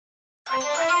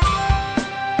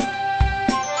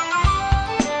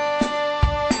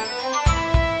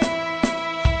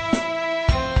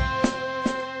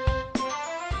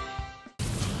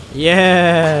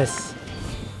Yes!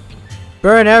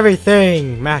 Burn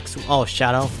everything, Max. Oh,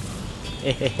 Shadow.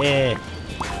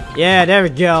 Yeah, there we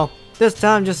go. This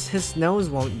time, just his nose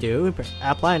won't do.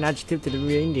 Apply an adjective to the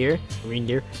reindeer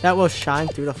that will shine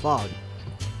through the fog.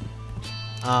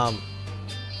 I'm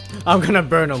gonna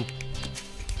burn him.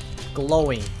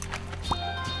 Glowing.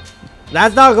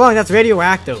 That's not glowing. That's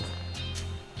radioactive.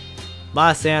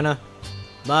 Bye, Santa.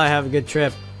 Bye. Have a good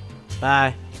trip.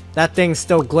 Bye. That thing's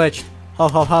still glitched. Ho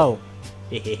ho ho.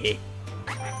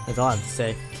 That's all I have to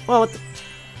say. Well, what the?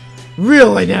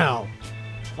 Really now?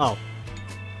 Oh.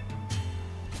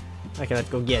 Okay, let's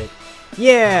go get it.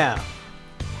 Yeah!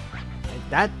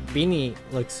 That beanie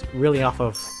looks really off.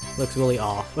 That's all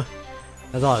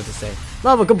I have to say.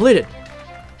 Level completed!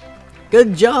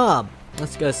 Good job!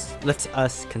 Let's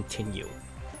us continue.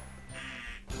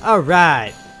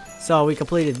 Alright. So we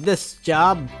completed this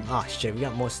job. Oh shit, we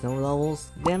got more snow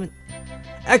levels. Damn it.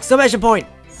 Exclamation point!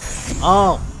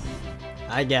 Oh.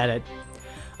 I get it.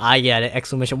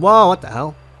 Exclamation. Whoa, what the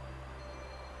hell?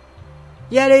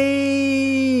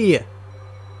 Yeti!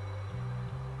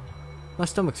 My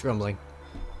stomach's rumbling.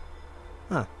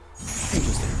 Huh.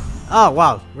 Interesting. Oh,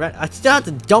 wow. I still have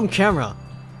the dumb camera.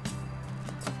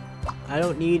 I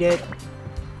don't need it.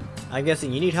 I'm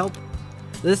guessing you need help?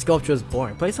 This sculpture is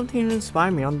boring. Play something to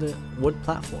inspire me on the wood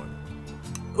platform.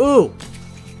 Ooh!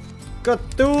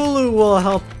 Cthulhu will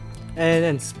help and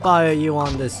inspire you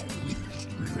on this.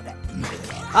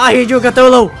 I hate you,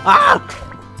 Cthulhu! Ah!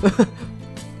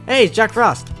 Hey, it's Jack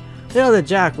Frost. The other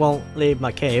Jack won't leave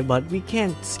my cave, but we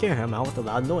can't scare him out with a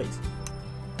loud noise.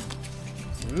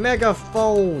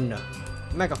 Megaphone!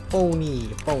 Megaphony!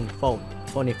 Phone.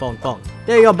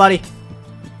 There you go, buddy.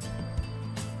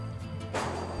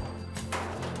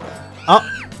 Oh!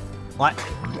 What?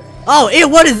 Oh, ew,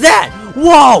 what is that?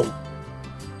 Whoa!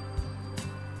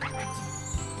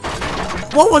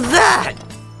 What was that?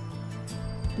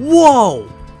 Whoa!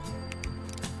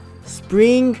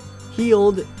 Spring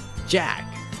healed Jack.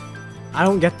 I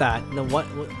don't get that. No, what?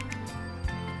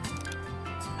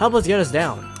 Help us get us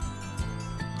down.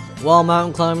 Well,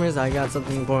 mountain climbers, I got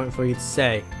something important for you to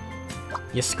say.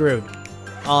 You're screwed.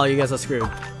 Oh, you guys are screwed.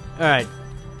 Alright.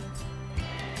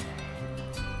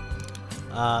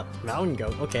 Mountain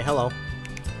goat. Okay, hello.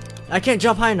 I can't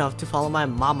jump high enough to follow my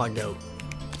mama goat.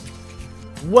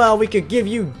 Well, we could give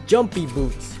you jumpy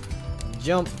boots.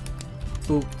 Jump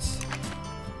boots.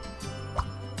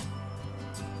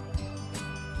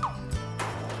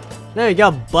 There you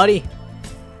go, buddy.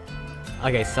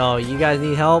 Okay, so you guys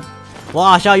need help? Well,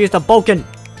 I shall use the Boken.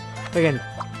 Friggin'.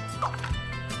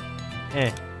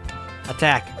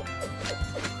 Attack.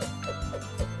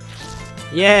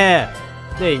 Yeah.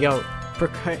 There you go.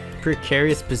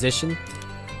 Precarious position.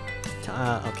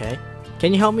 Okay.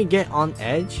 Can you help me get on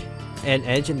edge? An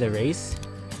edge in the race?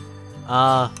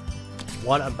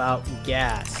 What about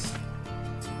gas?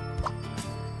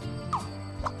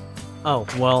 Oh,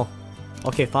 well.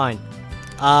 Okay, fine.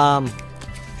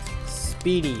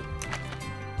 Speedy.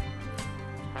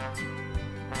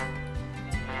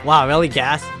 Wow, really?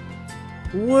 Gas?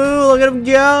 Woo, look at him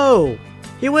go!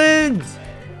 He wins!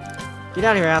 Get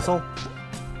out of here, asshole.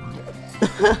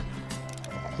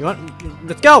 You want?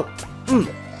 Let's go!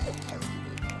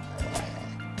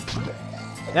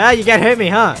 Ah, you can't hit me,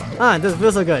 huh? Huh, it doesn't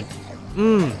feel so good.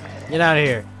 Get out of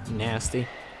here. Nasty.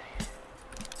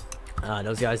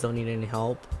 Those guys don't need any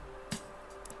help.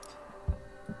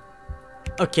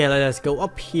 Okay, let us go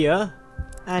up here.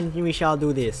 And we shall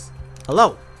do this.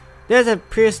 Hello! There's a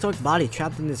prehistoric body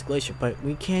trapped in this glacier, but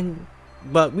we can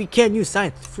use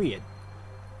science to free it.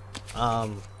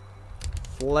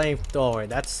 Flamethrower,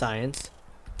 that's science.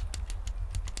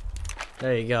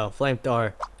 There you go,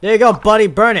 flamethrower. There you go, buddy,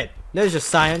 burn it. There's your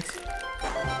science.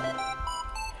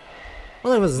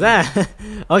 What was that?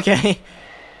 Okay.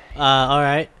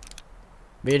 Alright.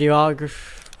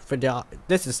 Videographer.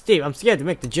 This is Steve. I'm scared to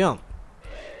make the jump.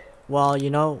 Well, you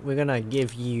know, we're gonna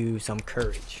give you some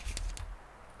courage.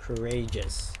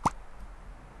 Courageous.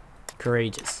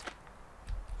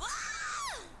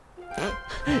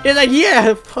 He's like,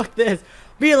 yeah, fuck this.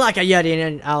 Be like a Yeti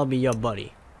and I'll be your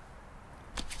buddy.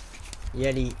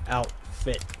 Yeti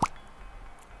outfit.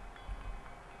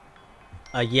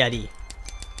 A Yeti.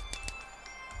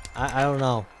 I don't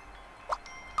know.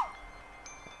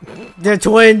 They're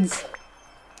twins.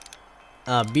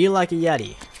 Be like a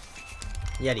Yeti.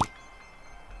 Yeti.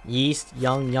 Yeast,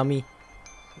 young, yummy,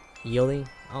 yielding.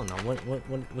 I don't know.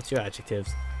 What's your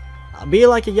adjectives? Be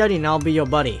like a Yeti and I'll be your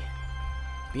buddy.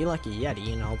 Be like a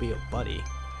Yeti and I'll be your buddy.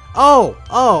 Oh!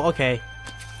 Oh, okay.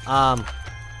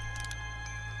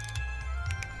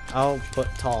 I'll put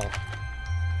tall.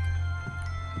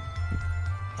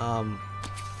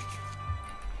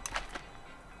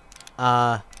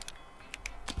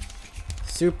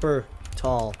 Super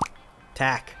tall.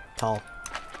 Tack tall.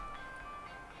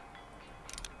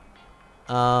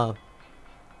 I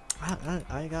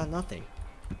got nothing.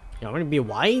 You want me to be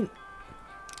white?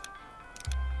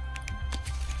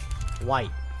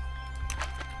 White.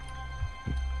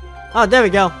 Oh, there we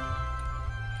go.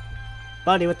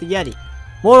 Buddy with the Yeti.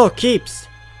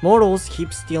 Mortals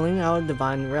keep stealing our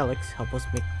divine relics. Help us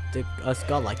make us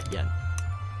godlike again.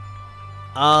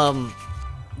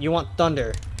 You want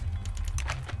thunder?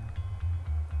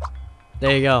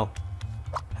 There you go.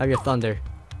 Have your thunder.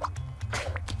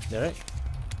 Alright.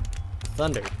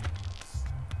 Thunder.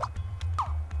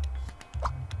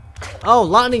 Oh,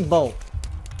 lightning bolt.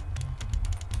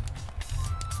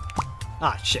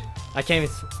 Ah, shit. I can't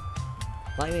even.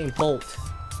 Lightning bolt.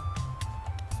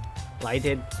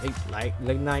 Lighted,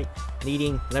 ignite,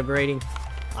 leading, liberating,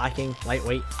 locking,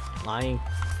 lightweight, lying.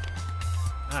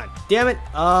 Ah, damn it.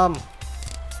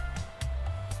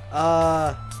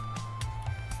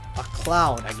 A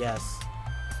cloud, I guess.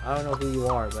 I don't know who you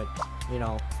are, but you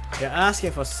know, you're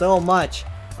asking for so much.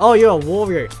 Oh, you're a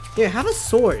warrior. Here, have a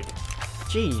sword.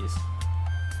 Jeez.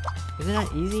 Isn't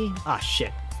that easy? Ah,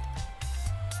 shit.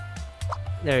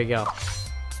 There you go.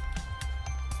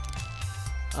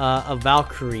 A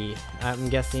Valkyrie. I'm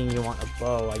guessing you want a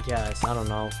bow, I guess. I don't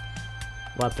know.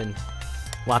 Weapon.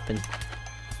 Weapon.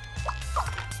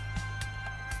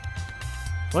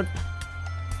 What?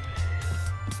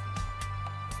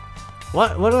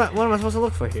 What am I supposed to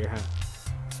look for here, huh?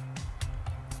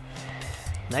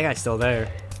 That guy's still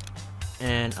there.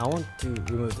 And I want to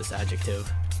remove this adjective.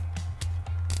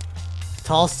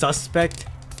 Tall suspect?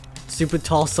 Super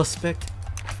tall suspect?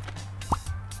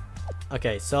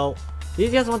 Okay, so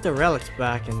these guys want their relics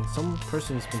back, and some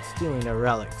person's been stealing their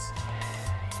relics.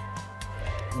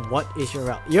 What is your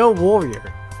relic? You're a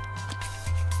warrior.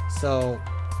 So,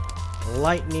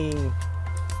 lightning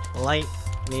blade.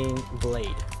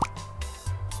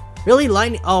 Really,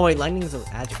 lightning? Oh wait, lightning is an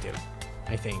adjective,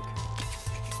 I think.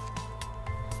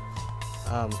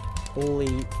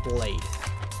 Holy blade.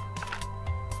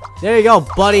 There you go,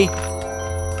 buddy.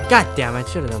 God damn it,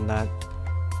 should have done that.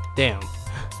 Damn.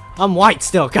 I'm white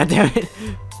still, god damn it.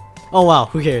 Oh wow,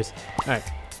 who cares?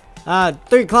 Alright.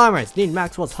 3 climbers need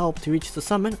Maxwell's help to reach the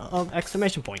summit of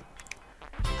exclamation point.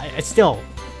 I still,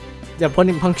 they're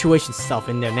putting punctuation stuff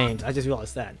in their names. I just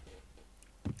realized that.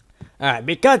 Alright,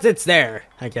 because it's there.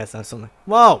 I guess that's something.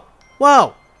 Whoa!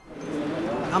 Whoa!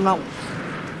 I'm not.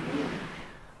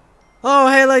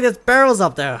 Oh, hey, look, there's barrels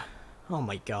up there. Oh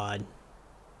my god.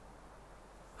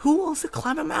 Who wants to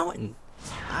climb a mountain?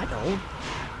 I don't.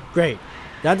 Great.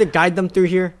 Do I have to guide them through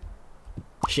here?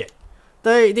 Shit.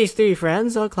 These 3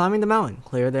 friends are climbing the mountain.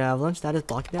 Clear the avalanche that is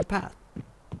blocking their path.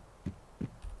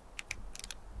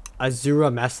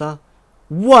 Azura Mesa?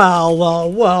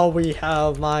 Well, we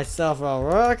have myself a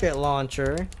rocket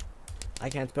launcher. I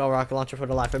can't spell rocket launcher for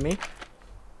the life of me.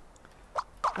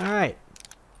 Alright.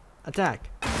 Attack.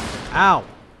 Ow.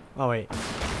 Oh, wait.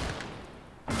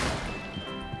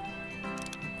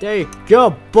 There you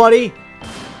go, buddy.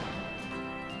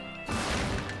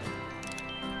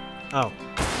 Oh.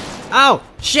 Ow!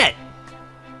 Shit!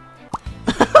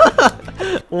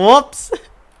 Whoops!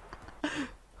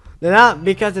 They're not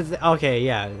because it's okay.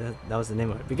 Yeah, that was the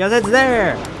name of it. Because it's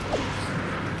there.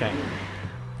 Okay.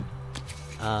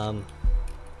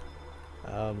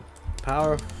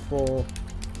 Powerful.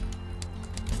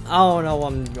 I don't know.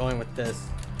 I'm going with this.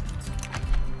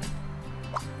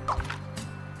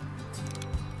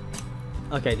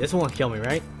 Okay, this won't kill me,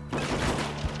 right?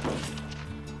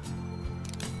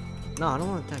 No, I don't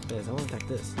want to attack this. I want to attack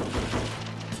this.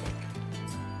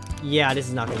 Yeah, this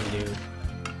is not going to do.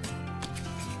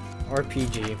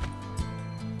 RPG.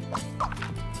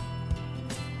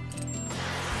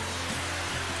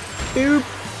 Boop.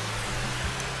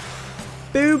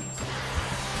 Boop.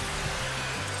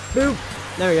 Boop.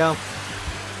 There we go.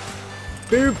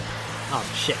 Boop. Oh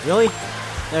shit, really?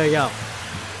 There we go.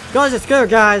 Guys, it's good,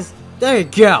 guys. There you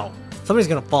go. Somebody's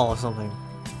gonna fall or something.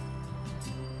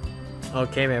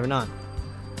 Okay, maybe not.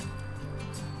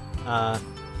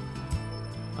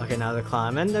 Okay, now they're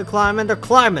climbing. They're climbing. They're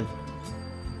climbing.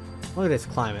 Look at this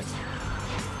climate.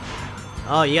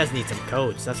 Oh, you guys need some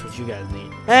codes. That's what you guys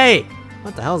need. Hey!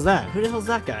 What the hell's that? Who the hell's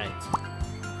that guy?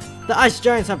 The ice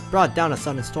giants have brought down a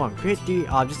sudden storm. Create 3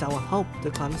 objects that will help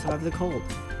the climate survive the cold.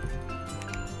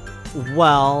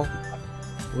 Well,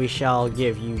 we shall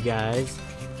give you guys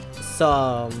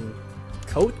some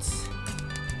coats.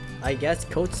 I guess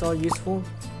coats are useful.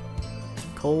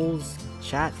 Coals,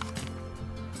 chat.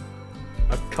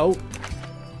 A coat.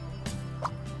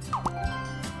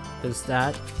 There's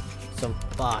that. Some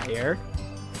fire.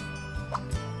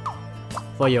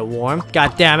 For your warmth.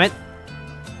 God damn it.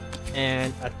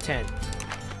 And a tent.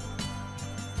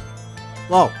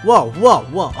 Whoa, whoa, whoa,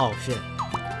 whoa. Oh shit.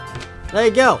 There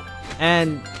you go.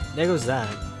 And there goes that.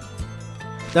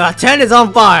 The tent is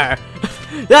on fire.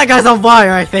 That guy's on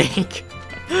fire, I think.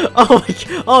 Oh my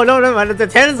god. Oh no, no, the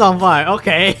tent is on fire.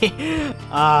 Okay.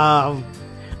 I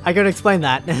could explain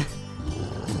that.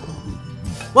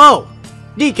 Whoa!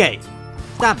 DK!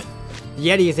 Stop it. The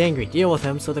Yeti is angry. Deal with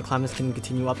him so the climates can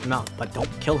continue up the mountain, but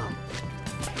don't kill him.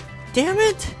 Damn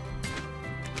it!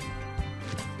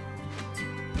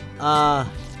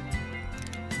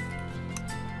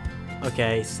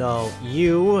 Okay, so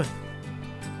you...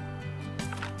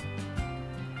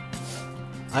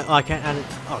 I can't add it.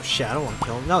 Oh shit, I don't want to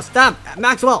kill him. No, stop!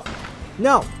 Maxwell!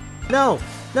 No! No!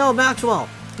 No, Maxwell!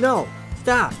 No!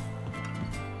 Stop!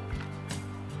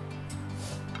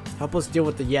 Help us deal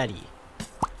with the Yeti.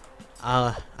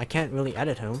 I can't really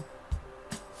edit him.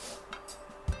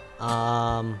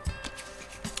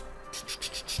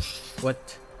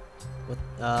 What?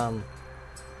 I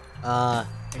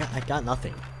got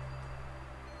nothing.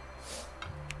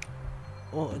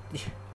 Oh,